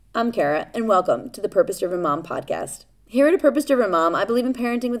I'm Kara, and welcome to the Purpose-Driven Mom podcast. Here at A Purpose-Driven Mom, I believe in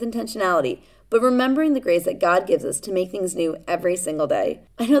parenting with intentionality, but remembering the grace that God gives us to make things new every single day.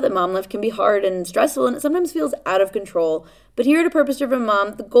 I know that mom life can be hard and stressful, and it sometimes feels out of control, but here at A Purpose-Driven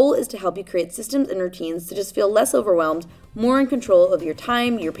Mom, the goal is to help you create systems and routines to just feel less overwhelmed, more in control of your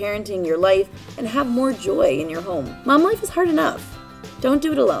time, your parenting, your life, and have more joy in your home. Mom life is hard enough. Don't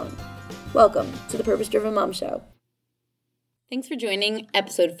do it alone. Welcome to the Purpose-Driven Mom Show. Thanks for joining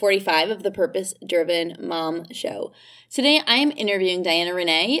episode 45 of the Purpose-Driven Mom Show. Today, I am interviewing Diana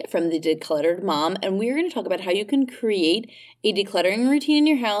Rene from the Decluttered Mom, and we're going to talk about how you can create a decluttering routine in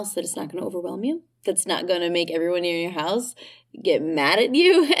your house that is not going to overwhelm you, that's not going to make everyone in your house get mad at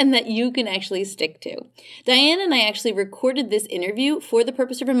you, and that you can actually stick to. Diana and I actually recorded this interview for the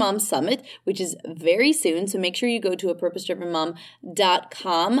Purpose-Driven Mom Summit, which is very soon, so make sure you go to a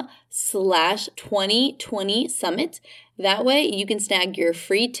purposedrivenmom.com/2020 summit. That way you can snag your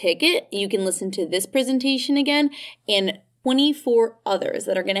free ticket, you can listen to this presentation again, and 24 others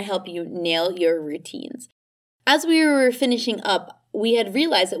that are going to help you nail your routines. As we were finishing up, we had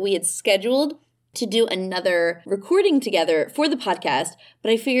realized that we had scheduled to do another recording together for the podcast, but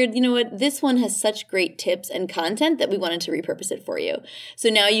I figured, you know what, this one has such great tips and content that we wanted to repurpose it for you. So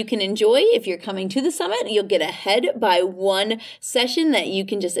now you can enjoy, if you're coming to the summit, you'll get ahead by one session that you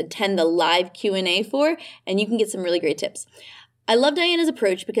can just attend the live Q&A for, and you can get some really great tips. I love Diana's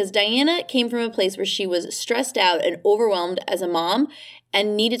approach because Diana came from a place where she was stressed out and overwhelmed as a mom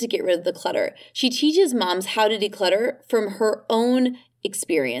and needed to get rid of the clutter. She teaches moms how to declutter from her own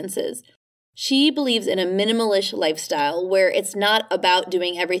experiences. She believes in a minimalish lifestyle where it's not about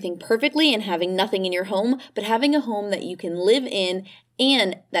doing everything perfectly and having nothing in your home, but having a home that you can live in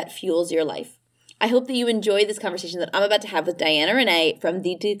and that fuels your life. I hope that you enjoy this conversation that I'm about to have with Diana Rene from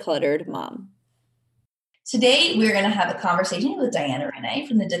the Decluttered Mom. Today, we're going to have a conversation with Diana Rene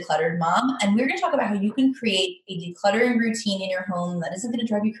from the Decluttered Mom, and we're going to talk about how you can create a decluttering routine in your home that isn't going to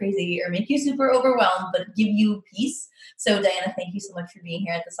drive you crazy or make you super overwhelmed, but give you peace. So, Diana, thank you so much for being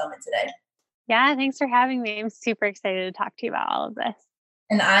here at the summit today. Yeah, thanks for having me. I'm super excited to talk to you about all of this.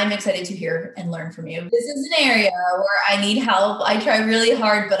 And I'm excited to hear and learn from you. This is an area where I need help. I try really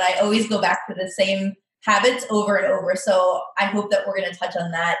hard, but I always go back to the same habits over and over. So I hope that we're going to touch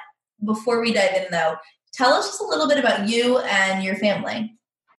on that. Before we dive in, though, tell us just a little bit about you and your family.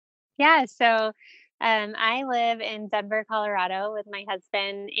 Yeah, so I live in Denver, Colorado with my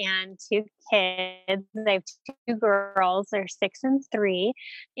husband and two kids. I have two girls, they're 6 and 3.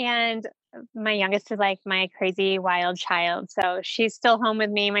 And my youngest is like my crazy wild child. So she's still home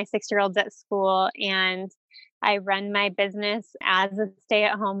with me. My 6-year-old's at school, and I run my business as a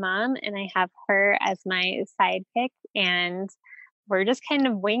stay-at-home mom, and I have her as my sidekick. And we're just kind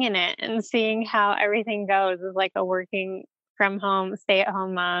of winging it and seeing how everything goes as like a working from home,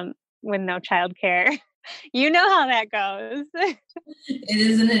 stay-at-home mom with no childcare. You know how that goes. It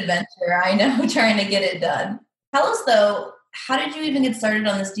is an adventure. I know, trying to get it done. Tell us, though, how did you even get started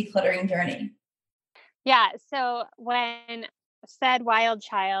on this decluttering journey? Yeah. So when said wild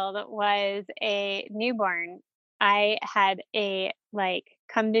child was a newborn, I had a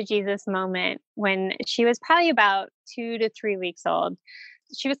come to Jesus moment when she was probably about 2 to 3 weeks old.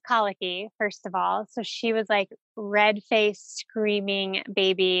 She was colicky, first of all. So she was like red-faced, screaming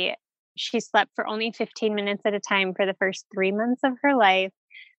baby. She slept for only 15 minutes at a time for the first 3 months of her life.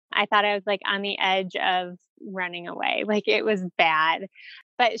 I thought I was like on the edge of running away. Like it was bad.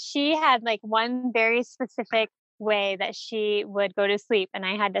 But she had like one very specific way that she would go to sleep. And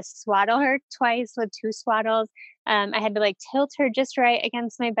I had to swaddle her twice with 2 swaddles. I had to like tilt her just right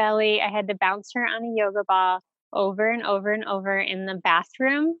against my belly. I had to bounce her on a yoga ball over and over and over in the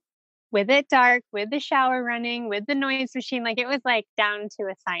bathroom with it dark, with the shower running, with the noise machine. Like it was like down to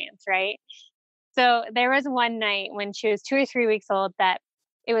a science, right? So there was one night when she was 2 or 3 weeks old that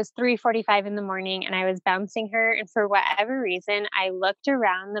it was 3:45 in the morning and I was bouncing her. And for whatever reason, I looked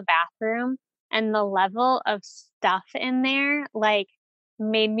around the bathroom and the level of stuff in there, like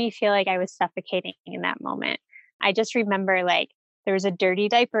made me feel like I was suffocating in that moment. I just remember like there was a dirty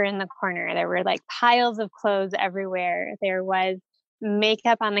diaper in the corner. There were like piles of clothes everywhere. There was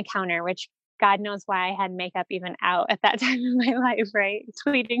makeup on the counter, which God knows why I had makeup even out at that time in my life, right?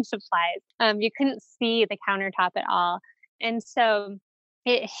 Cleaning supplies. You couldn't see the countertop at all. And so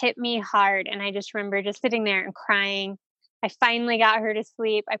it hit me hard. And I just remember just sitting there and crying. I finally got her to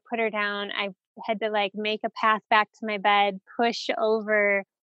sleep. I put her down. I had to like make a path back to my bed, push over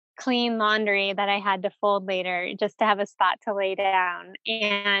clean laundry that I had to fold later just to have a spot to lay down.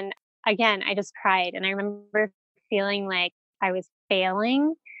 And again, I just cried. And I remember feeling like I was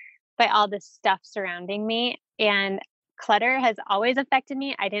failing by all this stuff surrounding me. And clutter has always affected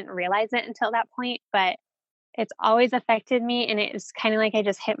me. I didn't realize it until that point, but it's always affected me. And it was kind of like I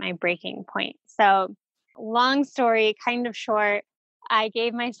just hit my breaking point. So, long story, kind of short, I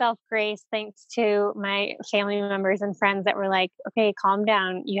gave myself grace thanks to my family members and friends that were like, okay, calm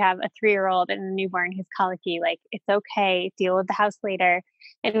down. You have a 3-year-old and a newborn who's colicky. Like, it's okay. Deal with the house later.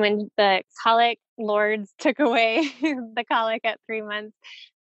 And when the colic lords took away the colic at 3 months,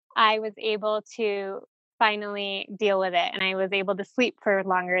 I was able to finally deal with it. And I was able to sleep for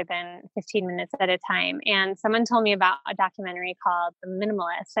longer than 15 minutes at a time. And someone told me about a documentary called The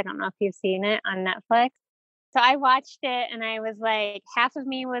Minimalist. I don't know if you've seen it on Netflix. So I watched it and I was like, half of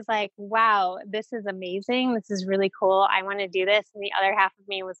me was like, wow, this is amazing. This is really cool. I want to do this. And the other half of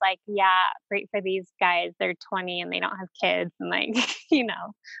me was like, yeah, great for these guys. They're 20 and they don't have kids. And like,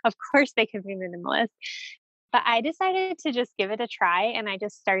 of course they could be minimalist. But I decided to just give it a try and I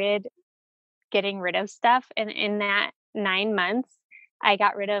just started getting rid of stuff. And in that 9 months, I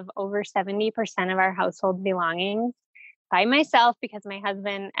got rid of over 70% of our household belongings by myself because my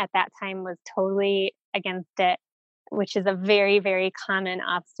husband at that time was totally against it, which is a very, very common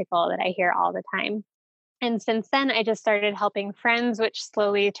obstacle that I hear all the time. And since then, I just started helping friends, which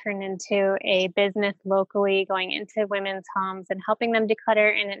slowly turned into a business locally, going into women's homes and helping them declutter.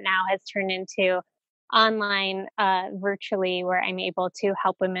 And it now has turned into online virtually where I'm able to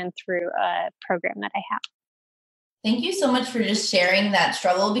help women through a program that I have. Thank you so much for just sharing that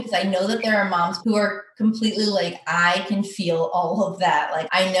struggle, because I know that there are moms who are completely like, I can feel all of that. Like,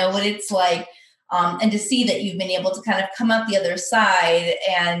 I know what it's like. And to see that you've been able to kind of come out the other side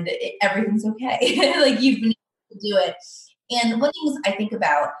and everything's okay. Like, you've been able to do it. And one thing I think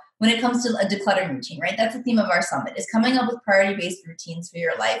about when it comes to a decluttering routine, right? That's the theme of our summit, is coming up with priority-based routines for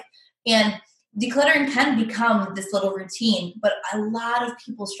your life. And decluttering can become this little routine, but a lot of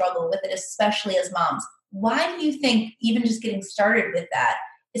people struggle with it, especially as moms. Why do you think even just getting started with that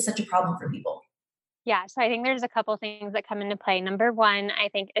is such a problem for people? Yeah, so I think there's a couple things that come into play. Number one, I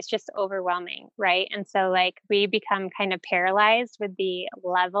think it's just overwhelming, right? And so, like, we become kind of paralyzed with the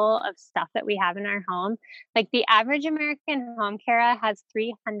level of stuff that we have in our home. Like, the average American home, Kara, has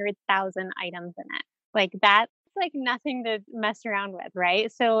 300,000 items in it. Like, that's like nothing to mess around with,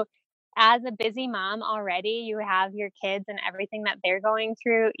 right? So, as a busy mom already, you have your kids and everything that they're going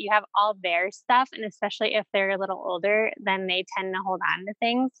through. You have all their stuff. And especially if they're a little older, then they tend to hold on to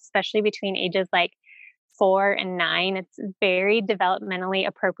things, especially between ages like 4 and 9. It's very developmentally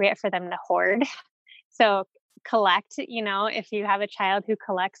appropriate for them to hoard. So collect, if you have a child who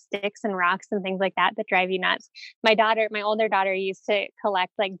collects sticks and rocks and things like that drive you nuts. My older daughter used to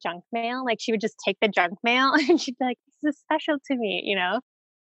collect like junk mail. Like, she would just take the junk mail and she'd be like, this is special to me.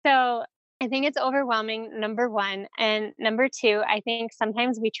 So I think it's overwhelming, number one. And number two, I think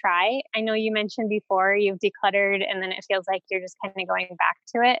sometimes we try. I know you mentioned before you've decluttered and then it feels like you're just kind of going back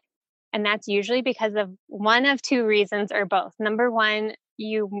to it. And that's usually because of one of two reasons or both. Number one,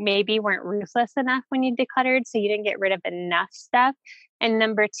 you maybe weren't ruthless enough when you decluttered, so you didn't get rid of enough stuff. And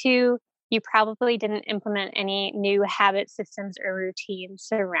number two, you probably didn't implement any new habit systems or routines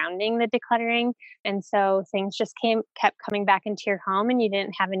surrounding the decluttering. And so things just kept coming back into your home and you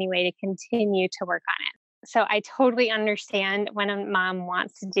didn't have any way to continue to work on it. So I totally understand when a mom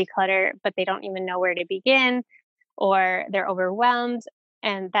wants to declutter, but they don't even know where to begin or they're overwhelmed.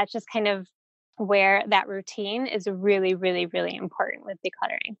 And that's just kind of where that routine is really, really, really important with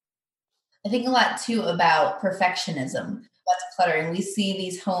decluttering. I think a lot too about perfectionism about decluttering. We see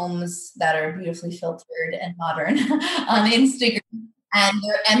these homes that are beautifully filtered and modern on Instagram, and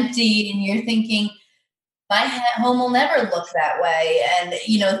they're empty, and you're thinking, my home will never look that way. And,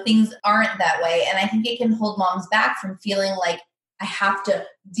 things aren't that way. And I think it can hold moms back from feeling like I have to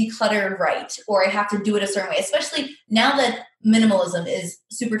declutter right, or I have to do it a certain way, especially now that minimalism is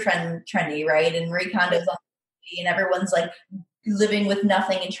super trendy, right? And Marie Kondo's on TV and everyone's like living with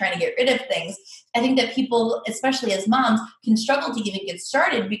nothing and trying to get rid of things. I think that people, especially as moms, can struggle to even get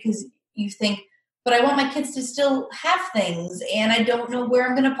started because you think, but I want my kids to still have things and I don't know where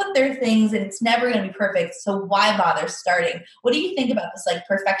I'm going to put their things and it's never going to be perfect. So why bother starting? What do you think about this like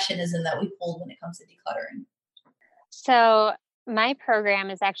perfectionism that we hold when it comes to decluttering? So my program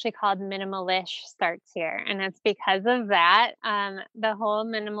is actually called Minimalish Starts Here. And it's because of that. The whole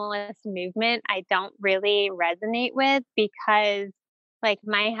minimalist movement, I don't really resonate with because like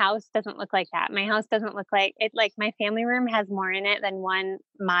my house doesn't look like that. My house doesn't look like it. Like, my family room has more in it than one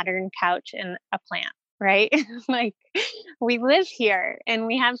modern couch and a plant, right? Like, we live here and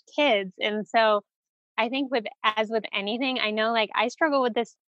we have kids. And so I think as with anything, I know like I struggle with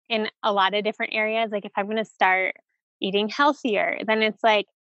this in a lot of different areas. Like, if I'm going to start eating healthier, then it's like,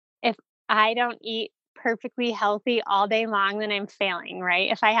 if I don't eat perfectly healthy all day long, then I'm failing,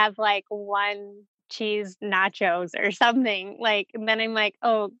 right? If I have like one cheese nachos or something, like, then I'm like,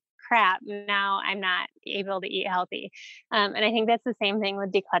 oh crap, now I'm not able to eat healthy. And I think that's the same thing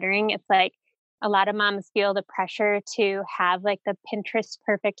with decluttering. It's like a lot of moms feel the pressure to have like the Pinterest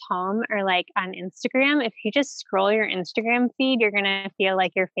perfect home, or like on Instagram. If you just scroll your Instagram feed, you're going to feel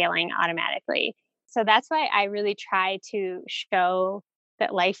like you're failing automatically. So that's why I really try to show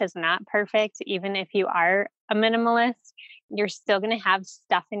that life is not perfect. Even if you are a minimalist, you're still going to have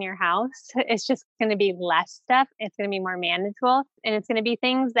stuff in your house. It's just going to be less stuff. It's going to be more manageable, and it's going to be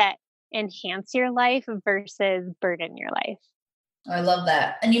things that enhance your life versus burden your life. Oh, I love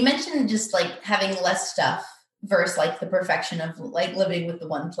that. And you mentioned just like having less stuff versus like the perfection of like living with the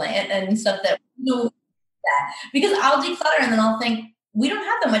one plant and stuff that, that because I'll declutter and then I'll think we don't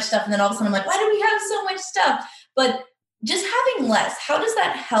have that much stuff. And then all of a sudden I'm like, why do we have so much stuff? But just having less, how does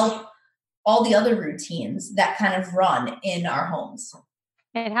that help all the other routines that kind of run in our homes?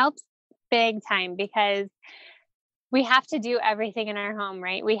 It helps big time because we have to do everything in our home,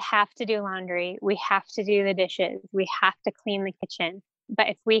 right? We have to do laundry. We have to do the dishes. We have to clean the kitchen. But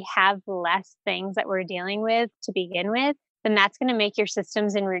if we have less things that we're dealing with to begin with, then that's going to make your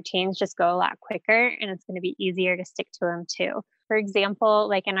systems and routines just go a lot quicker, and it's going to be easier to stick to them too. For example,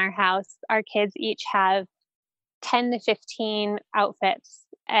 like in our house, our kids each have 10 to 15 outfits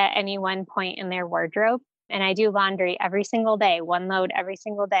at any one point in their wardrobe. And I do laundry every single day, one load every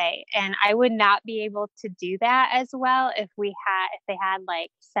single day. And I would not be able to do that as well if they had like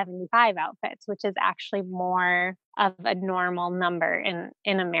 75 outfits, which is actually more of a normal number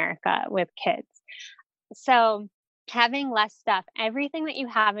in America with kids. So having less stuff, everything that you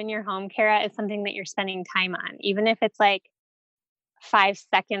have in your home, Kara, is something that you're spending time on, even if it's like 5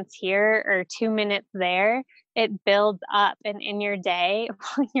 seconds here or 2 minutes there, it builds up. And in your day,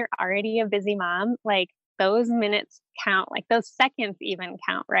 when you're already a busy mom, like those minutes count, like those seconds even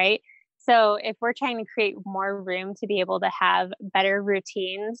count, right? So if we're trying to create more room to be able to have better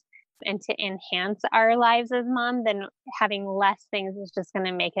routines and to enhance our lives as mom, then having less things is just going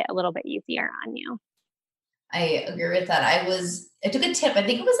to make it a little bit easier on you. I agree with that. I took a tip, I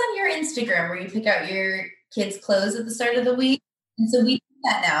think it was on your Instagram, where you pick out your kids' clothes at the start of the week. And so we do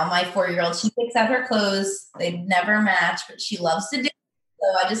that now. My 4-year-old, she picks out her clothes. They never match, but she loves to do it.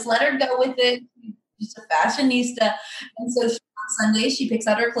 So I just let her go with it. She's a fashionista. And so on Sunday, she picks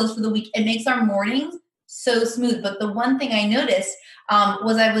out her clothes for the week. It makes our mornings so smooth. But the one thing I noticed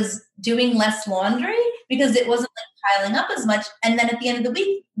was I was doing less laundry because it wasn't like piling up as much. And then at the end of the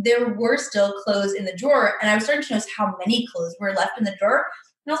week, there were still clothes in the drawer. And I was starting to notice how many clothes were left in the drawer.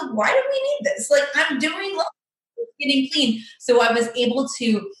 And I was like, why do we need this? Like, I'm doing getting clean. So I was able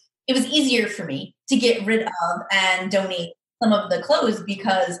to, it was easier for me to get rid of and donate some of the clothes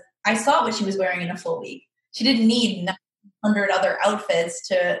because I saw what she was wearing in a full week. She didn't need 900 other outfits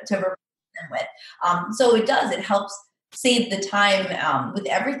to replace them with. So it helps save the time with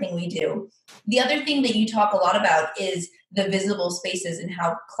everything we do. The other thing that you talk a lot about is the visible spaces and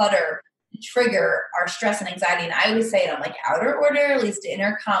how clutter trigger our stress and anxiety. And I always say it on like outer order leads to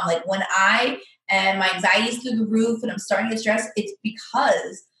inner calm. Like when and my anxiety's through the roof and I'm starting to get stressed, it's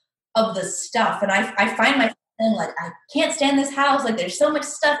because of the stuff. And I find myself saying like, I can't stand this house. Like there's so much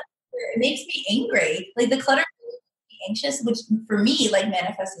stuff. It makes me angry. Like the clutter makes me anxious, which for me like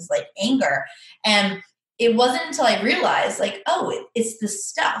manifests as like anger. And it wasn't until I realized like, oh, it's the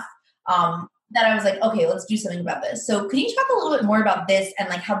stuff that I was like, okay, let's do something about this. So can you talk a little bit more about this and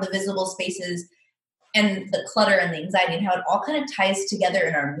like how the visible spaces and the clutter and the anxiety and how it all kind of ties together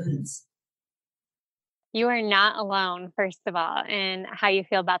in our moods? You are not alone, first of all, in how you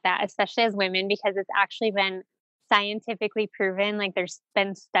feel about that, especially as women, because it's actually been scientifically proven. Like there's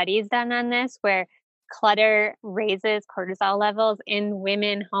been studies done on this where clutter raises cortisol levels in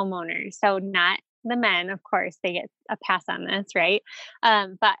women homeowners. So not the men, of course, they get a pass on this, right?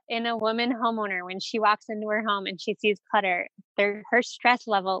 But in a woman homeowner, when she walks into her home and she sees clutter, her stress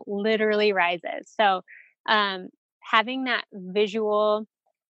level literally rises. So having that visual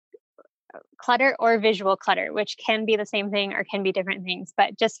clutter or visual clutter, which can be the same thing or can be different things.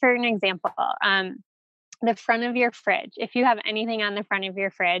 But just for an example, the front of your fridge, if you have anything on the front of your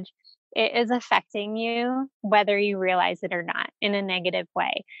fridge, it is affecting you whether you realize it or not in a negative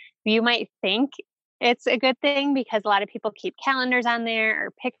way. You might think it's a good thing because a lot of people keep calendars on there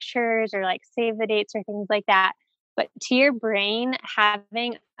or pictures or like save the dates or things like that. But to your brain,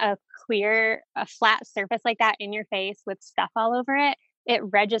 having a flat surface like that in your face with stuff all over it, it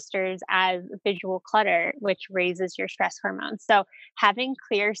registers as visual clutter, which raises your stress hormones. So having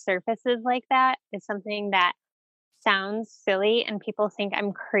clear surfaces like that is something that sounds silly and people think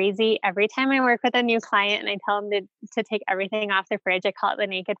I'm crazy every time I work with a new client and I tell them to take everything off their fridge. I call it the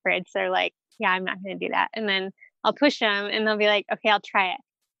naked fridge. They're like, yeah, I'm not going to do that. And then I'll push them and they'll be like, okay, I'll try it.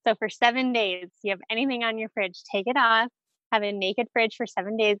 So for 7 days, you have anything on your fridge, take it off, have a naked fridge for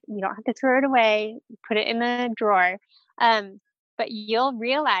 7 days. You don't have to throw it away, put it in the drawer. But you'll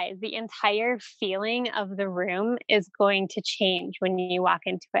realize the entire feeling of the room is going to change when you walk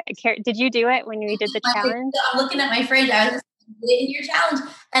into it. Did you do it when we did the challenge? I'm looking at my fridge. I was just in your challenge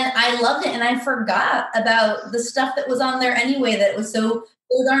and I loved it. And I forgot about the stuff that was on there anyway, that was so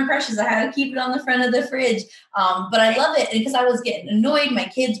darn precious. I had to keep it on the front of the fridge. But I love it because I was getting annoyed. My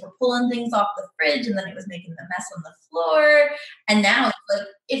kids were pulling things off the fridge and then it was making the mess on the floor. And now it's like,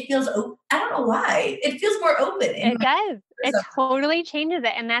 it feels open. I don't know why. It feels more open. It does. It totally changes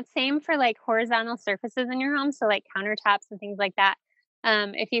it. And that's same for like horizontal surfaces in your home. So like countertops and things like that.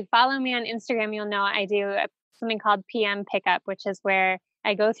 If you follow me on Instagram, you'll know I do something called PM pickup, which is where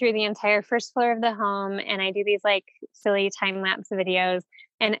I go through the entire first floor of the home and I do these like silly time lapse videos.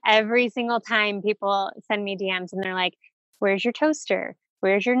 And every single time people send me DMs and they're like, where's your toaster?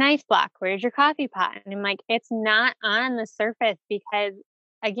 Where's your knife block? Where's your coffee pot? And I'm like, it's not on the surface because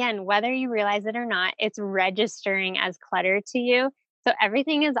again, whether you realize it or not, it's registering as clutter to you. So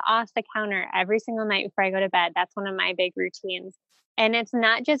everything is off the counter every single night before I go to bed. That's one of my big routines. And it's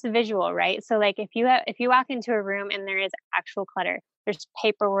not just visual, right? So like if you walk into a room and there is actual clutter, there's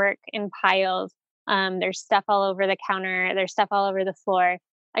paperwork in piles, there's stuff all over the counter, there's stuff all over the floor.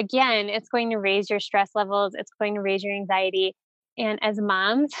 Again, it's going to raise your stress levels. It's going to raise your anxiety. And as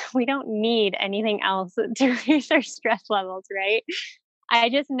moms, we don't need anything else to raise our stress levels, right? I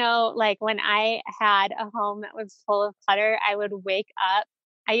just know like when I had a home that was full of clutter, I would wake up.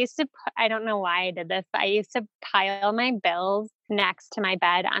 I don't know why I did this, but I used to pile my bills next to my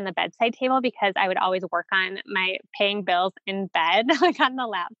bed on the bedside table because I would always work on my paying bills in bed, like on the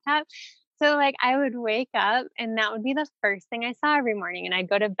laptop. So like I would wake up and that would be the first thing I saw every morning. And I'd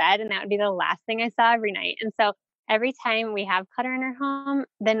go to bed and that would be the last thing I saw every night. And so every time we have clutter in our home,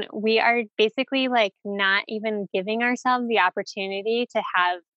 then we are basically like not even giving ourselves the opportunity to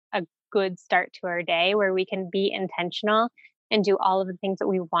have a good start to our day where we can be intentional and do all of the things that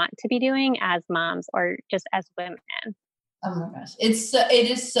we want to be doing as moms or just as women. Oh my gosh.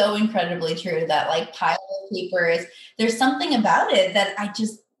 It is so incredibly true that like pile of paper there's something about it that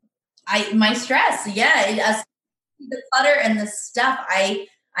my stress. Yeah. The clutter and the stuff, I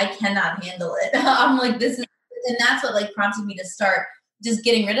cannot handle it. I'm like, and that's what like prompted me to start just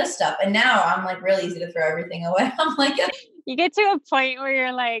getting rid of stuff. And now I'm like really easy to throw everything away. I'm like, you get to a point where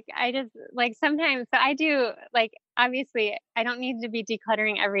you're like, I just like sometimes, so I do like, obviously I don't need to be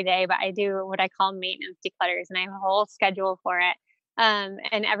decluttering every day, but I do what I call maintenance declutters and I have a whole schedule for it.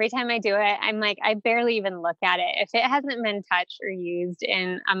 And every time I do it, I'm like, I barely even look at it. If it hasn't been touched or used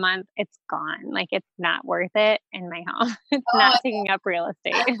in a month, it's gone. Like it's not worth it in my home. It's not taking up real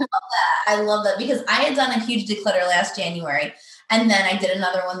estate. I love that because I had done a huge declutter last January and then I did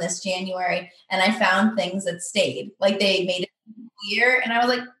another one this January and I found things that stayed. Like they made it here and I was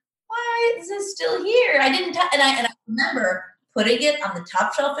like, why is this still here? I didn't and I remember putting it on the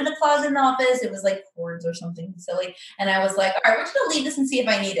top shelf in a closet in the office. It was like cords or something silly. And I was like, all right, we're just going to leave this and see if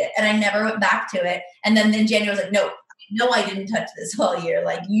I need it. And I never went back to it. And then in January, I was like, no, I didn't touch this all year.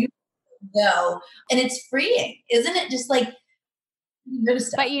 Like you go. And it's freeing. Isn't it just like rid of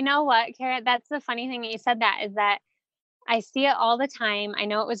stuff? But you know what, Kara, that's the funny thing that you said that is that I see it all the time. I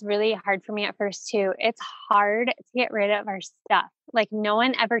know it was really hard for me at first too. It's hard to get rid of our stuff. Like no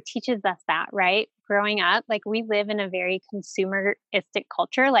one ever teaches us that, right? Growing up, like we live in a very consumeristic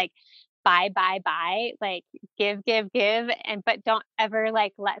culture, like buy, like give, but don't ever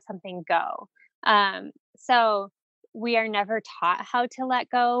like let something go. So we are never taught how to let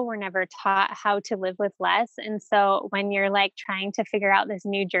go. We're never taught how to live with less. And so when you're like trying to figure out this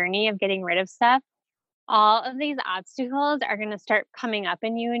new journey of getting rid of stuff, all of these obstacles are going to start coming up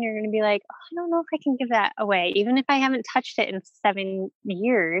in you and you're going to be like, oh, I don't know if I can give that away. Even if I haven't touched it in 7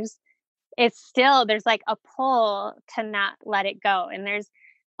 years, it's still, there's like a pull to not let it go. And there's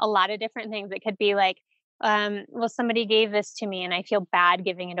a lot of different things. It could be like, well, somebody gave this to me and I feel bad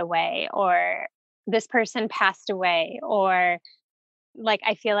giving it away, or this person passed away, or like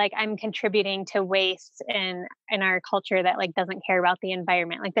I feel like I'm contributing to waste in our culture that like doesn't care about the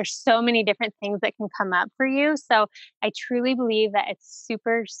environment. Like there's so many different things that can come up for you. So I truly believe that it's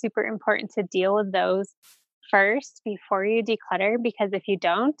super, super important to deal with those first before you declutter, because if you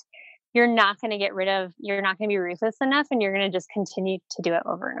don't, you're not going to be ruthless enough and you're going to just continue to do it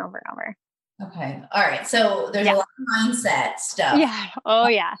over and over and over. Okay. All right. So there's a lot of mindset stuff. Yeah. Oh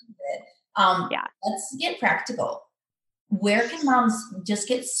yeah. Let's get practical. where can moms just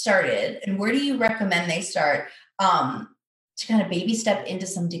get started, and where do you recommend they start to kind of baby step into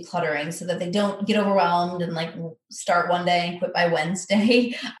some decluttering so that they don't get overwhelmed and like start one day and quit by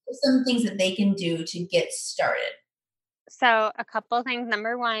Wednesday? Some things that they can do to get started. So a couple of things.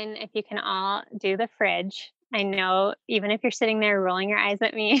 Number one, if you can all do the fridge, I know even if you're sitting there rolling your eyes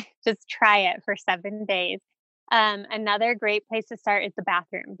at me, just try it for 7 days. Another great place to start is the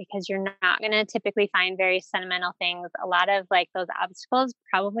bathroom because you're not going to typically find very sentimental things. A lot of like those obstacles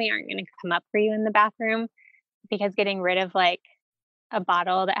probably aren't going to come up for you in the bathroom because getting rid of like a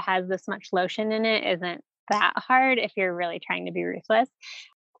bottle that has this much lotion in it isn't that hard if you're really trying to be ruthless.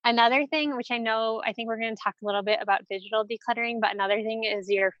 Another thing, which I think we're going to talk a little bit about digital decluttering, but another thing is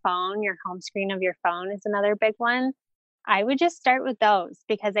your phone, your home screen of your phone is another big one. I would just start with those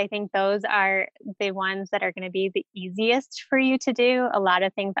because I think those are the ones that are going to be the easiest for you to do. A lot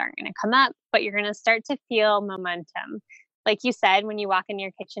of things aren't going to come up, but you're going to start to feel momentum. Like you said, when you walk in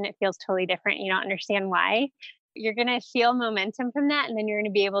your kitchen, it feels totally different. You don't understand why. You're going to feel momentum from that, and then you're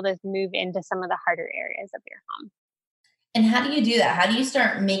going to be able to move into some of the harder areas of your home. And how do you do that? How do you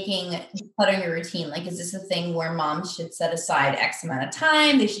start making decluttering your routine? Like, is this a thing where moms should set aside X amount of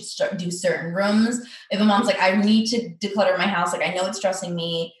time? They should start do certain rooms. If a mom's like, I need to declutter my house, like I know it's stressing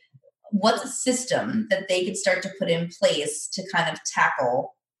me. What's a system that they could start to put in place to kind of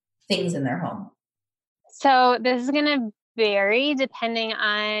tackle things in their home? So this is going to vary depending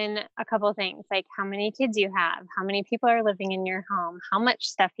on a couple of things, like how many kids you have, how many people are living in your home, how much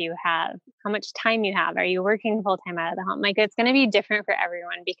stuff you have, how much time you have. Are you working full time out of the home? Like it's going to be different for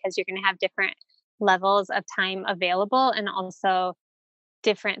everyone because you're going to have different levels of time available and also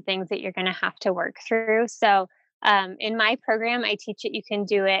different things that you're going to have to work through. So in my program, I teach it, you can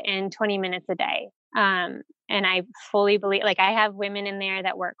do it in 20 minutes a day. And I fully believe, like I have women in there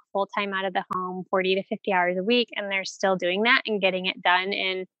that work full time out of the home, 40 to 50 hours a week, and they're still doing that and getting it done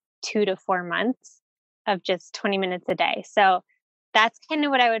in 2 to 4 months of just 20 minutes a day. So that's kind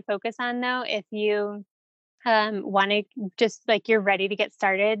of what I would focus on though. If you want to just like you're ready to get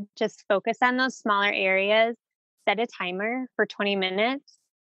started, just focus on those smaller areas, set a timer for 20 minutes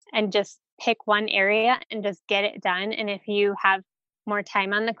and just pick one area and just get it done. And if you have more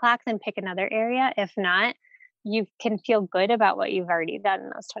time on the clock, then pick another area. If not, you can feel good about what you've already done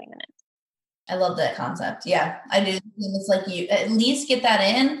in those 20 minutes. I love that concept. Yeah, I do. It's like you at least get that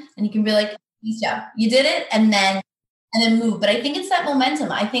in and you can be like, yeah, you did it and then move. But I think it's that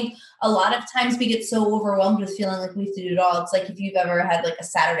momentum. I think a lot of times we get so overwhelmed with feeling like we have to do it all. It's like if you've ever had like a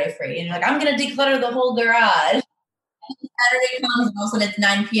Saturday free and you're like, I'm going to declutter the whole garage. And Saturday comes and all of a sudden it's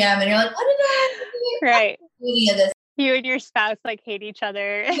 9 p.m. and you're like, what did I do? Right. Any of this? You and your spouse like hate each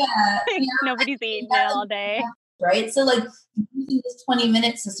other. Yeah. Nobody's eating it all day. Right. So like using this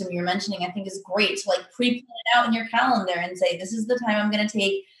 20-minute system you're mentioning, I think is great to like pre-plan it out in your calendar and say, this is the time I'm going to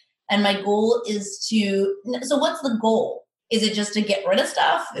take. And my goal is to, so what's the goal? Is it just to get rid of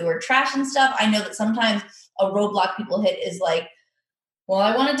stuff or trash and stuff? I know that sometimes a roadblock people hit is like, well,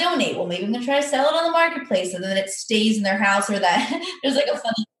 I want to donate. Well, maybe I'm going to try to sell it on the marketplace. And then it stays in their house or that there's like a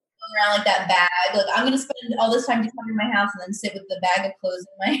funny around like that bag. Like I'm going to spend all this time decluttering my house and then sit with the bag of clothes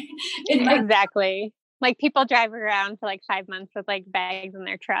in my Exactly. Like people drive around for like 5 months with like bags in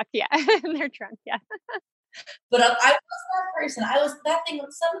their truck. Yeah. In their trunk. Yeah. But I was that person. I was that thing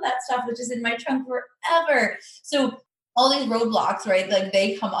with some of that stuff, which is in my trunk forever. So all these roadblocks, right? Like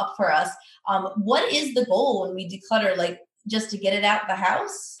they come up for us. What is the goal when we declutter? Like just to get it out the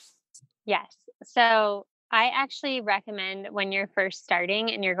house? Yes. So I actually recommend when you're first starting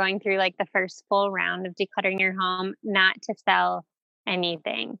and you're going through like the first full round of decluttering your home, not to sell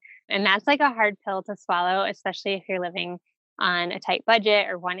anything. And that's like a hard pill to swallow, especially if you're living on a tight budget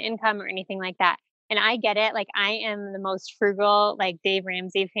or one income or anything like that. And I get it. Like I am the most frugal, like Dave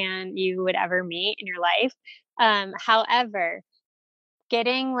Ramsey fan you would ever meet in your life. However,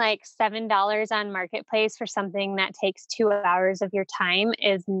 getting like $7 on Marketplace for something that takes 2 hours of your time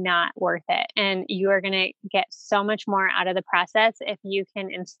is not worth it. And you are going to get so much more out of the process if you can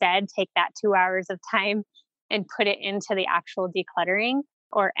instead take that 2 hours of time and put it into the actual decluttering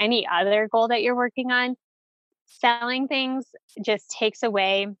or any other goal that you're working on. Selling things just takes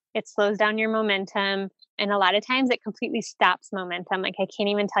away, it slows down your momentum. And a lot of times it completely stops momentum. Like I can't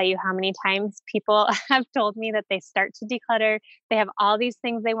even tell you how many times people have told me that they start to declutter. They have all these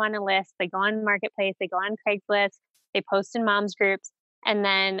things they want to list. They go on Marketplace, they go on Craigslist, they post in moms groups. And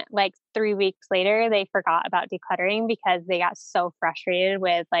then like 3 weeks later, they forgot about decluttering because they got so frustrated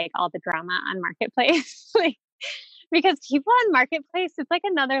with like all the drama on Marketplace. Like, because people on Marketplace, it's like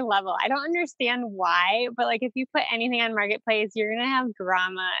another level. I don't understand why, but like if you put anything on Marketplace, you're going to have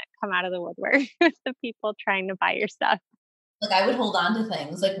drama come out of the woodwork with the people trying to buy your stuff. Like I would hold on to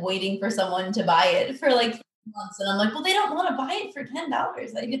things, like waiting for someone to buy it for like 3 months. And I'm like, well, they don't want to buy it for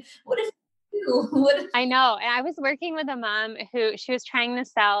 $10. Like, what if you do? What if I know. And I was working with a mom who she was trying to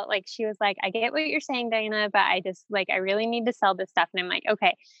sell, like, she was like, I get what you're saying, Diana, but I just like, I really need to sell this stuff. And I'm like,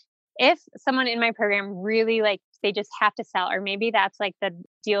 okay, if someone in my program really like, they just have to sell, or maybe that's like the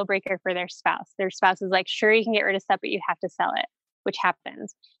deal breaker for their spouse. Their spouse is like, sure, you can get rid of stuff, but you have to sell it, which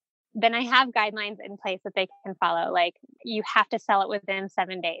happens. Then I have guidelines in place that they can follow. Like you have to sell it within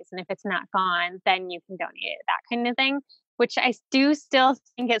 7 days. And if it's not gone, then you can donate it, that kind of thing, which I do still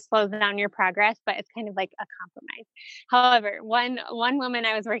think it slows down your progress, but it's kind of like a compromise. However, one woman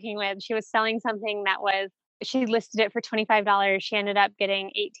I was working with, she was selling something that was, she listed it for $25. She ended up getting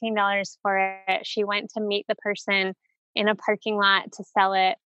 $18 for it. She went to meet the person in a parking lot to sell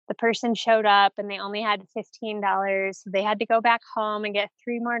it. The person showed up and they only had $15. So they had to go back home and get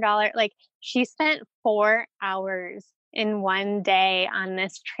 $3 more. Like she spent 4 hours in one day on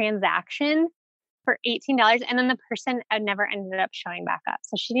this transaction for $18. And then the person never ended up showing back up.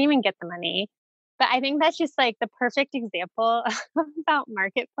 So she didn't even get the money. But I think that's just like the perfect example about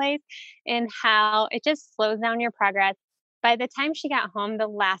marketplace and how it just slows down your progress. By the time she got home, the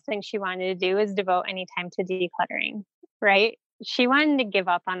last thing she wanted to do was devote any time to decluttering, right? She wanted to give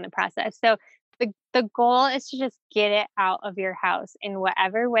up on the process. So the goal is to just get it out of your house in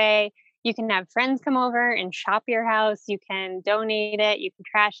whatever way. You can have friends come over and shop your house. You can donate it. You can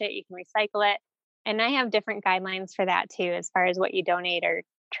trash it. You can recycle it. And I have different guidelines for that too, as far as what you donate or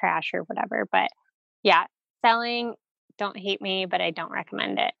trash or whatever. But yeah, selling, don't hate me, but I don't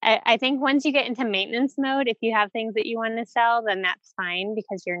recommend it. I think once you get into maintenance mode, if you have things that you want to sell, then that's fine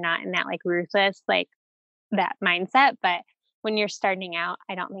because you're not in that like ruthless, like that mindset. But when you're starting out,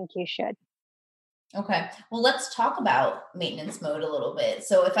 I don't think you should. Okay. Well, let's talk about maintenance mode a little bit.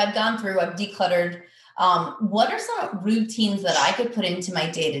 So if I've gone through, I've decluttered, what are some routines that I could put into my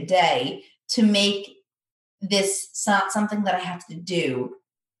day to day to make this not something that I have to do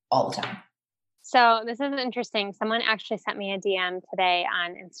all the time? So this is interesting. Someone actually sent me a DM today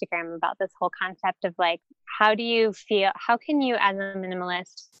on Instagram about this whole concept of like, how do you feel? How can you as a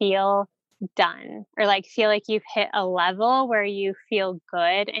minimalist feel done or like feel like you've hit a level where you feel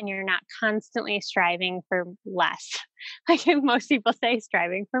good and you're not constantly striving for less? Like most people say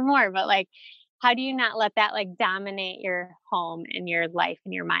striving for more, but like, how do you not let that like dominate your home and your life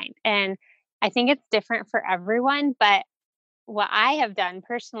and your mind? And I think it's different for everyone, but what I have done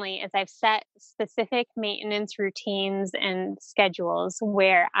personally is I've set specific maintenance routines and schedules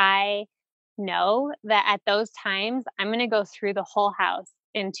where I know that at those times I'm going to go through the whole house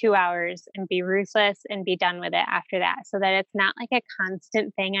in 2 hours and be ruthless and be done with it after that. So that it's not like a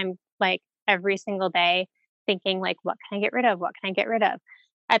constant thing. I'm like every single day thinking like, what can I get rid of? What can I get rid of?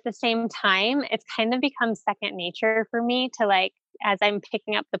 At the same time, it's kind of become second nature for me to like, as I'm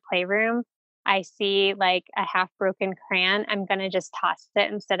picking up the playroom, I see like a half broken crayon, I'm going to just toss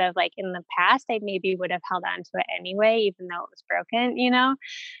it instead of like in the past, I maybe would have held on to it anyway, even though it was broken, you know?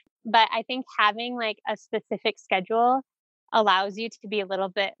 But I think having like a specific schedule allows you to be a little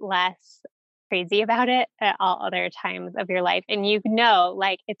bit less crazy about it at all other times of your life. And you know,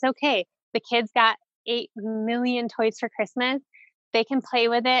 like it's okay. The kids got 8 million toys for Christmas. They can play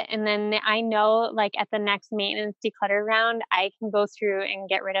with it. And then I know like at the next maintenance declutter round, I can go through and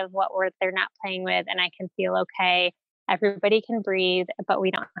get rid of what they're not playing with and I can feel okay. Everybody can breathe, but we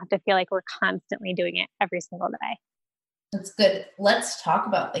don't have to feel like we're constantly doing it every single day. That's good. Let's talk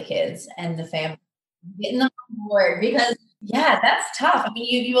about the kids and the family. Getting them on board because yeah, that's tough. I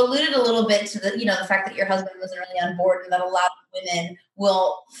mean, you alluded a little bit to the fact that your husband wasn't really on board and that a lot of women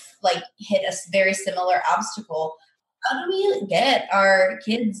will like hit a very similar obstacle. How do we get our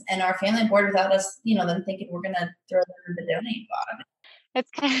kids and our family on board without us, them thinking we're going to throw them in the donate box?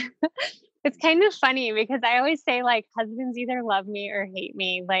 It's kind of funny because I always say like husbands either love me or hate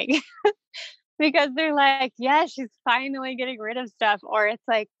me, like because they're like, yeah, she's finally getting rid of stuff, or it's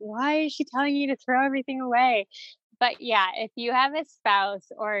like, why is she telling you to throw everything away? But yeah, if you have a spouse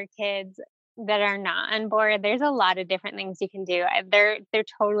or kids that are not on board, there's a lot of different things you can do. They're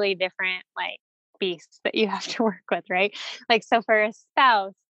totally different like beasts that you have to work with, right? Like so for a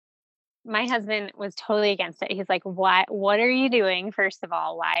spouse, my husband was totally against it. He's like, what are you doing? First of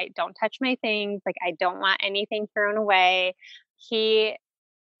all, why don't touch my things? Like I don't want anything thrown away. He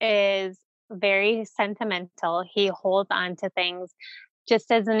is very sentimental. He holds on to things.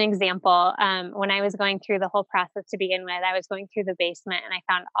 Just as an example, when I was going through the whole process to begin with, I was going through the basement and I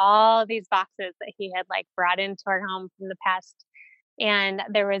found all these boxes that he had like brought into our home from the past. And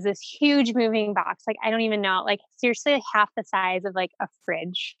there was this huge moving box. Like, I don't even know, like seriously half the size of like a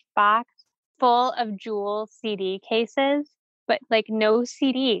fridge box full of Jewel CD cases but like no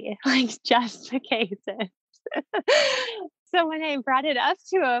CD, like just the cases. So when I brought it up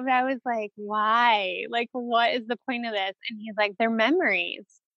to him, I was like, why? Like, what is the point of this? And he's like, they're memories.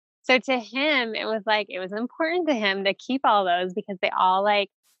 So to him, it was like, it was important to him to keep all those because they all like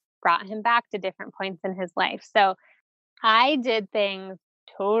brought him back to different points in his life. So I did things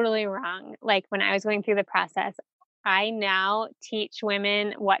totally wrong. Like when I was going through the process, I now teach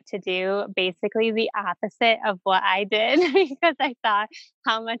women what to do, basically the opposite of what I did because I saw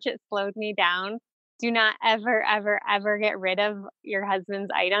how much it slowed me down. Do not ever, ever, ever get rid of your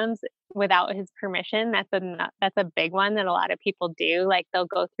husband's items without his permission. That's a big one that a lot of people do. Like they'll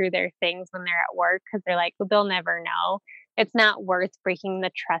go through their things when they're at work because they're like, well, they'll never know. It's not worth breaking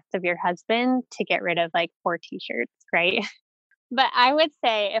the trust of your husband to get rid of like 4 t-shirts, right? But I would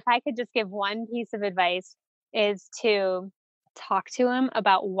say if I could just give one piece of advice is to talk to him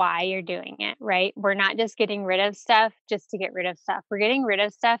about why you're doing it, right? We're not just getting rid of stuff just to get rid of stuff. We're getting rid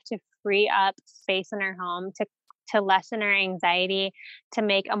of stuff to free up space in our home, to lessen our anxiety, to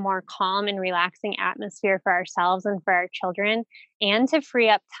make a more calm and relaxing atmosphere for ourselves and for our children, and to free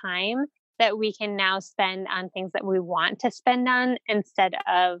up time that we can now spend on things that we want to spend on instead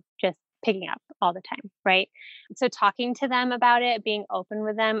of just picking up all the time, right? So talking to them about it, being open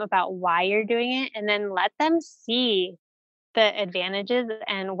with them about why you're doing it, and then let them see the advantages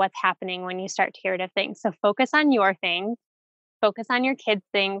and what's happening when you start to get rid of things. So focus on your things, focus on your kids'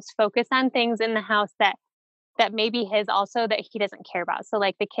 things, focus on things in the house that may be his also that he doesn't care about. So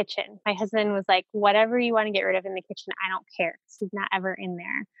like the kitchen. My husband was like, whatever you want to get rid of in the kitchen, I don't care. He's not ever in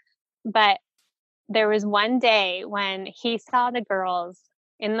there. But there was one day when he saw the girls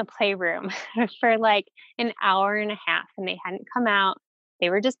in the playroom for like an hour and a half and they hadn't come out. They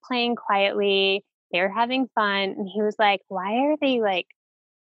were just playing quietly. They were having fun. And he was like, why are they like,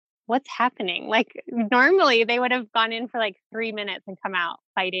 what's happening? Like normally they would have gone in for like 3 minutes and come out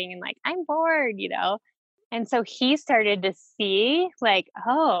fighting and like, I'm bored, you know? And so he started to see like,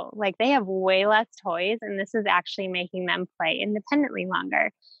 oh, like they have way less toys and this is actually making them play independently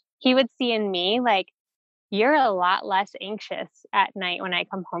longer. He would see in me like, you're a lot less anxious at night when I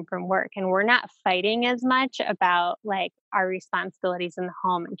come home from work. And we're not fighting as much about like our responsibilities in the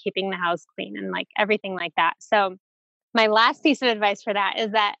home and keeping the house clean and like everything like that. So my last piece of advice for that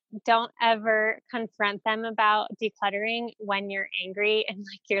is that don't ever confront them about decluttering when you're angry and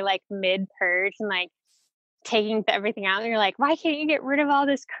like you're like mid purge and like taking everything out and you're like, why can't you get rid of all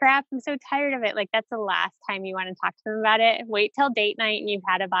this crap? I'm so tired of it. Like that's the last time you want to talk to them about it. Wait till date night and you've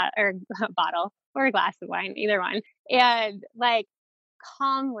had a bottle or a glass of wine, either one. And like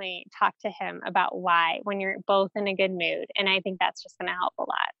calmly talk to him about why when you're both in a good mood. And I think that's just going to help a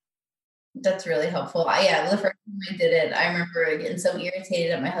lot. That's really helpful. Yeah, the first time I did it, I remember getting so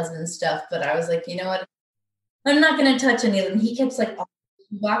irritated at my husband's stuff, but I was like, you know what? I'm not going to touch any of them. He keeps like all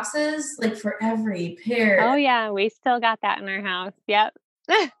the boxes, like for every pair. Oh yeah, we still got that in our house. Yep.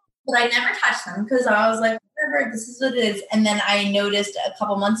 But I never touched them because I was like, whatever, this is what it is. And then I noticed a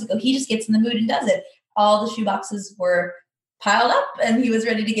couple months ago, he just gets in the mood and does it. All the shoe boxes were piled up and he was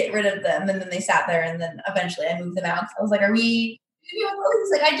ready to get rid of them. And then they sat there and then eventually I moved them out. So I was like, are we?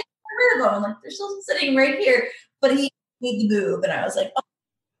 He's like, I just got rid of them. I'm like, they're still sitting right here. But he made the move. And I was like, oh,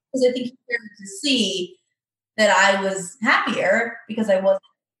 because I think he started to see that I was happier because I wasn't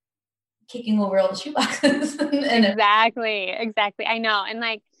kicking over all the shoe boxes. Exactly. I know. And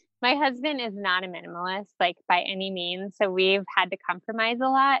like, my husband is not a minimalist, like by any means. So we've had to compromise a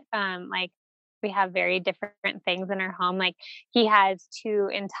lot. Like we have very different things in our home. Like he has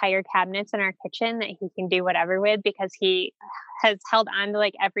 2 entire cabinets in our kitchen that he can do whatever with because he has held on to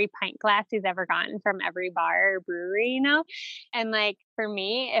like every pint glass he's ever gotten from every bar or brewery, you know? And like for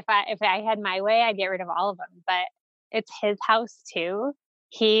me, if I had my way, I'd get rid of all of them, but it's his house too.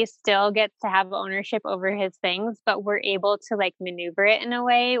 He still gets to have ownership over his things, but we're able to like maneuver it in a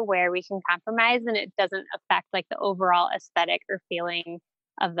way where we can compromise and it doesn't affect like the overall aesthetic or feeling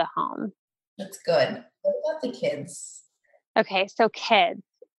of the home. That's good. What about the kids? Okay, so kids.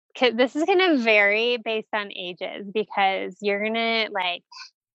 This is going to vary based on ages because you're going to like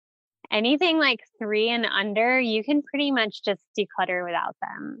anything like 3 and under, you can pretty much just declutter without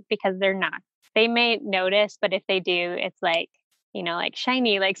them because they may notice, but if they do, it's like, you know, like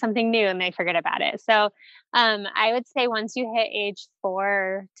shiny, like something new and they forget about it. So I would say once you hit age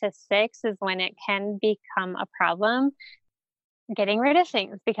 4 to 6 is when it can become a problem getting rid of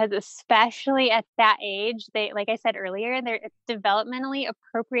things because especially at that age, they, like I said earlier, it's developmentally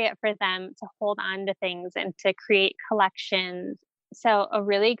appropriate for them to hold on to things and to create collections. So a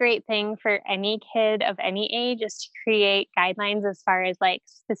really great thing for any kid of any age is to create guidelines as far as like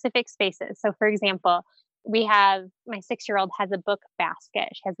specific spaces. So for example, My 6-year-old has a book basket.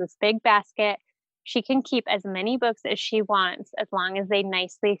 She has this big basket. She can keep as many books as she wants as long as they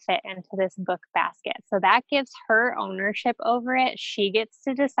nicely fit into this book basket. So that gives her ownership over it. She gets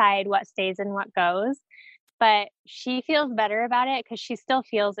to decide what stays and what goes, but she feels better about it because she still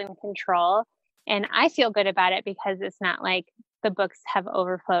feels in control. And I feel good about it because it's not like the books have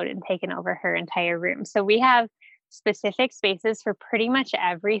overflowed and taken over her entire room. So we have specific spaces for pretty much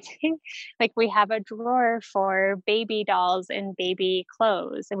everything. Like we have a drawer for baby dolls and baby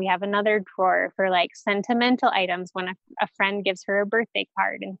clothes. And we have another drawer for like sentimental items when a friend gives her a birthday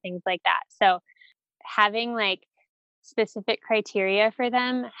card and things like that. So having like specific criteria for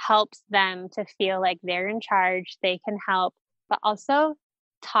them helps them to feel like they're in charge, they can help, but also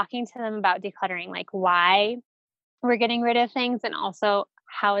talking to them about decluttering, like why we're getting rid of things, and also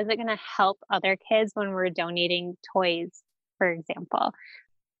how is it going to help other kids when we're donating toys, for example.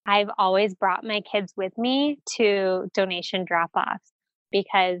 I've always brought my kids with me to donation drop-offs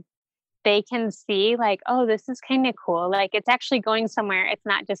because they can see like, oh, this is kind of cool. Like it's actually going somewhere. It's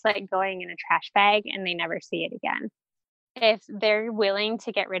not just like going in a trash bag and they never see it again. If they're willing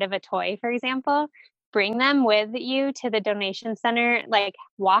to get rid of a toy, for example, bring them with you to the donation center, like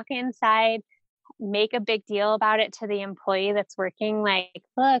walk inside, make a big deal about it to the employee that's working. Like,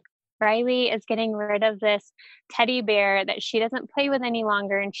 look, Riley is getting rid of this teddy bear that she doesn't play with any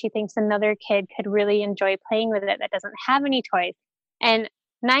longer. And she thinks another kid could really enjoy playing with it that doesn't have any toys. And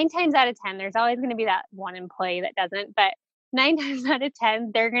 9 times out of 10, there's always going to be that one employee that doesn't, but 9 times out of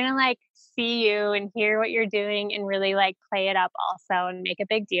 10, they're going to like see you and hear what you're doing and really like play it up also and make a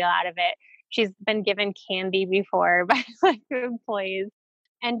big deal out of it. She's been given candy before by like employees.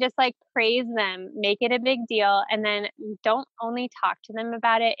 And just like praise them, make it a big deal. And then don't only talk to them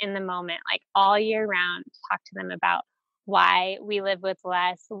about it in the moment, like all year round, talk to them about why we live with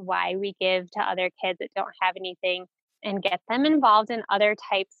less, why we give to other kids that don't have anything, and get them involved in other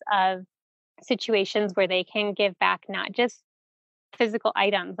types of situations where they can give back, not just physical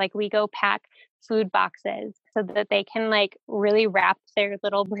items. Like we go pack food boxes so that they can like really wrap their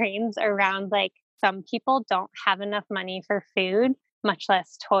little brains around like some people don't have enough money for food, much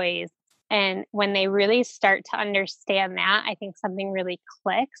less toys. And when they really start to understand that, I think something really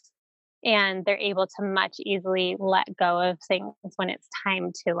clicks and they're able to much easily let go of things when it's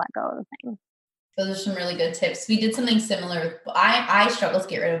time to let go of things. Those are some really good tips. We did something similar. I struggle to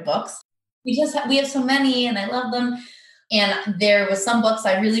get rid of books. We have so many and I love them. And there was some books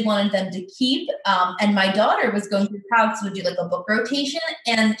I really wanted them to keep. And my daughter was going through the house, would do like a book rotation.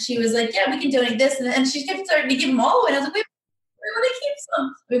 And she was like, yeah, we can donate this. And she kept starting to give them all away. And I was like, wait, we want to keep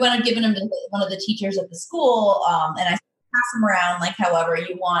some. We want to give them to one of the teachers at the school. And I pass them around like however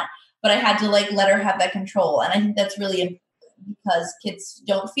you want. But I had to like let her have that control. And I think that's really important because kids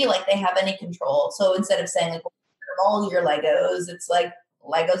don't feel like they have any control. So instead of saying like, all your Legos, it's like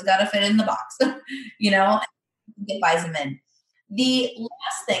Legos got to fit in the box, you know? It buys them in. The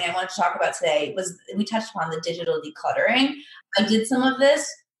last thing I wanted to talk about today was we touched upon the digital decluttering. I did some of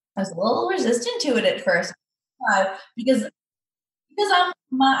this. I was a little resistant to it at first because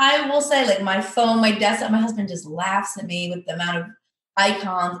I will say like my phone, my desktop, my husband just laughs at me with the amount of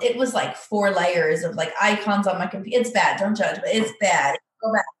icons. It was like 4 layers of like icons on my computer. It's bad. Don't judge, but it's bad. It's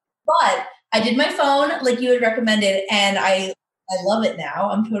so bad. But I did my phone like you had recommended, and I love it now.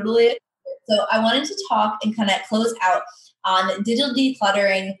 I'm totally. So I wanted to talk and kind of close out on digital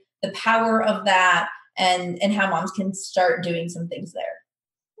decluttering, the power of that, and how moms can start doing some things there.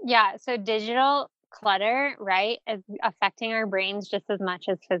 Yeah. So digital clutter, right, is affecting our brains just as much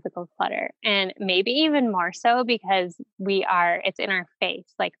as physical clutter. And maybe even more so because it's in our face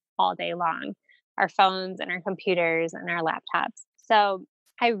like all day long, our phones and our computers and our laptops. So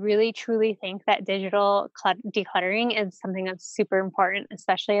I really, truly think that digital decluttering is something that's super important,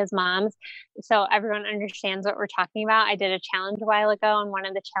 especially as moms. So everyone understands what we're talking about. I did a challenge a while ago, and one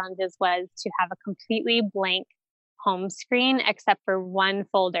of the challenges was to have a completely blank home screen except for one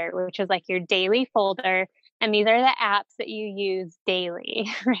folder, which is like your daily folder. And these are the apps that you use daily,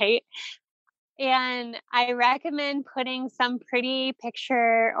 right? And I recommend putting some pretty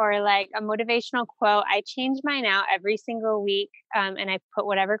picture or like a motivational quote. I change mine out every single week. And I put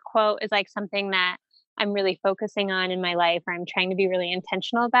whatever quote is like something that I'm really focusing on in my life or I'm trying to be really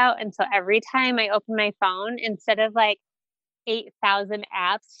intentional about. And so every time I open my phone, instead of like 8,000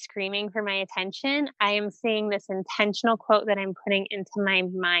 apps screaming for my attention, I am seeing this intentional quote that I'm putting into my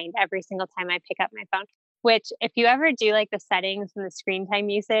mind every single time I pick up my phone. Which, if you ever do like the settings and the screen time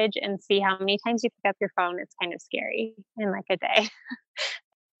usage and see how many times you pick up your phone, it's kind of scary in like a day.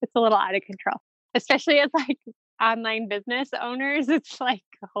 It's a little out of control, especially as like online business owners. It's like,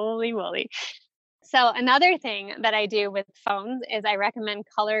 holy moly. So another thing that I do with phones is I recommend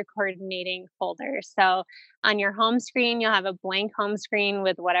color coordinating folders. So on your home screen, you'll have a blank home screen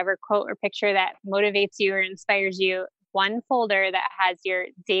with whatever quote or picture that motivates you or inspires you. One folder that has your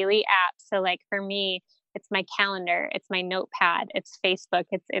daily apps. So like for me, it's my calendar, it's my notepad, it's Facebook,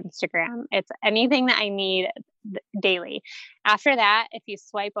 it's Instagram, it's anything that I need daily. After that, if you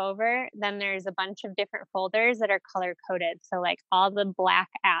swipe over, then there's a bunch of different folders that are color coded. So like all the black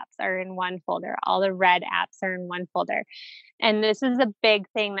apps are in one folder, all the red apps are in one folder. And this is a big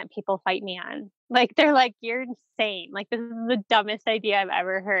thing that people fight me on. Like they're like, you're insane. Like this is the dumbest idea I've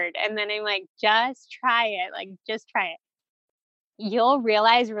ever heard. And then I'm like, just try it. Like just try it. You'll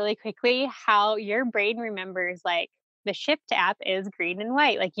realize really quickly how your brain remembers like the Shift app is green and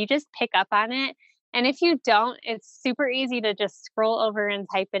white. Like you just pick up on it. And if you don't, it's super easy to just scroll over and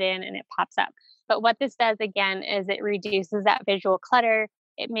type it in and it pops up. But what this does again is it reduces that visual clutter.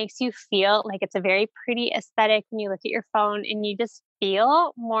 It makes you feel like it's a very pretty aesthetic when you look at your phone, and you just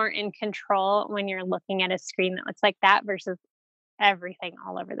feel more in control when you're looking at a screen that looks like that versus everything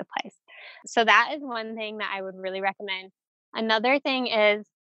all over the place. So that is one thing that I would really recommend. Another thing is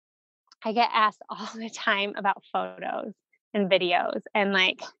I get asked all the time about photos and videos, and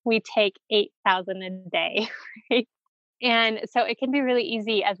like we take 8,000 a day, right? And so it can be really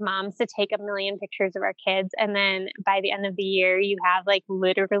easy as moms to take a million pictures of our kids. And then by the end of the year, you have like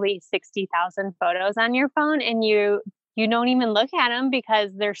literally 60,000 photos on your phone, and you don't even look at them because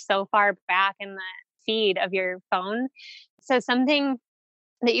they're so far back in the feed of your phone. So something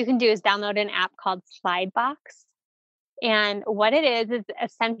that you can do is download an app called Slidebox. And what it is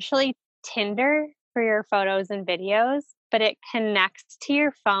essentially Tinder for your photos and videos, but it connects to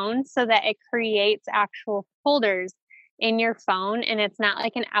your phone so that it creates actual folders in your phone. And it's not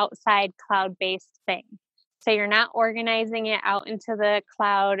like an outside cloud-based thing. So you're not organizing it out into the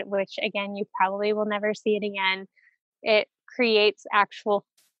cloud, which again, you probably will never see it again. It creates actual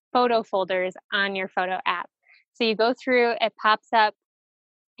photo folders on your photo app. So you go through, it pops up.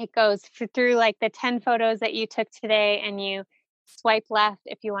 It goes through like the 10 photos that you took today, and you swipe left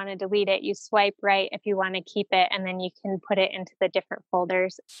if you want to delete it. You swipe right if you want to keep it, and then you can put it into the different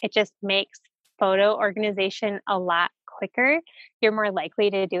folders. It just makes photo organization a lot quicker. You're more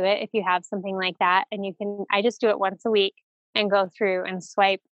likely to do it if you have something like that. And I just do it once a week and go through and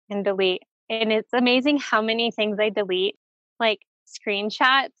swipe and delete. And it's amazing how many things I delete. Like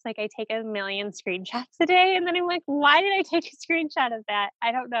screenshots, like I take a million screenshots a day, and then I'm like, why did I take a screenshot of that?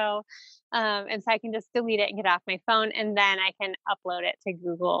 I don't know. And so I can just delete it and get off my phone, and then I can upload it to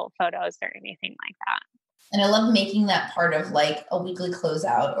Google Photos or anything like that. And I love making that part of like a weekly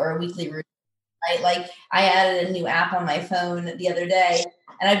closeout or a weekly routine, right? Like I added a new app on my phone the other day,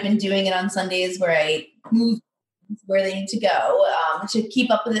 and I've been doing it on Sundays where I move where they need to go to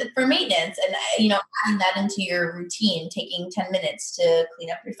keep up with it for maintenance. And, adding that into your routine, taking 10 minutes to clean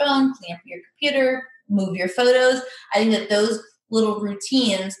up your phone, clean up your computer, move your photos. I think that those little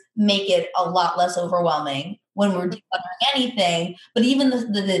routines make it a lot less overwhelming when we're decluttering anything, but even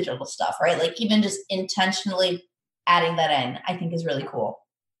the digital stuff, right? Like even just intentionally adding that in, I think is really cool.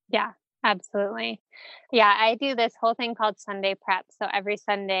 Yeah. Absolutely. Yeah, I do this whole thing called Sunday prep. So every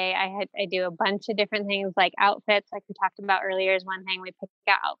Sunday I do a bunch of different things like outfits, like we talked about earlier is one thing. We pick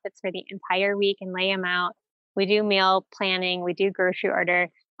out outfits for the entire week and lay them out. We do meal planning, we do grocery order,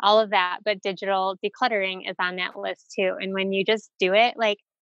 all of that. But digital decluttering is on that list too. And when you just do it, like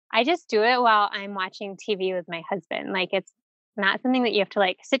I just do it while I'm watching TV with my husband. Like it's not something that you have to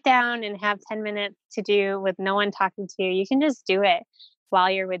like sit down and have 10 minutes to do with no one talking to you. You can just do it while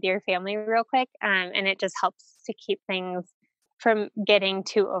you're with your family real quick. And it just helps to keep things from getting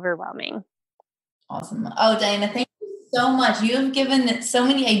too overwhelming. Awesome. Oh, Diana, thank you so much. You have given so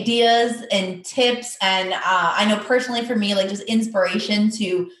many ideas and tips. And I know personally for me, like just inspiration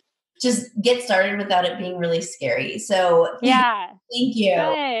to just get started without it being really scary. So yeah, thank you.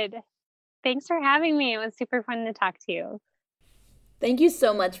 Good. Thanks for having me. It was super fun to talk to you. Thank you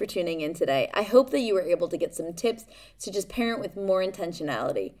so much for tuning in today. I hope that you were able to get some tips to just parent with more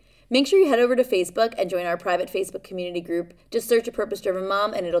intentionality. Make sure you head over to Facebook and join our private Facebook community group. Just search A Purpose Driven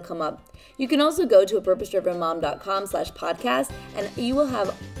Mom and it'll come up. You can also go to apurposedrivenmom.com/podcast and you will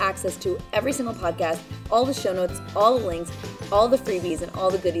have access to every single podcast, all the show notes, all the links, all the freebies, and all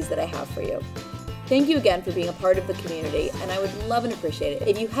the goodies that I have for you. Thank you again for being a part of the community, and I would love and appreciate it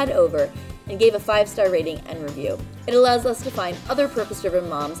if you head over and gave a 5-star rating and review. It allows us to find other purpose-driven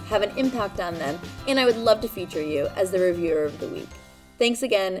moms, have an impact on them, and I would love to feature you as the reviewer of the week. Thanks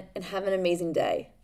again, and have an amazing day.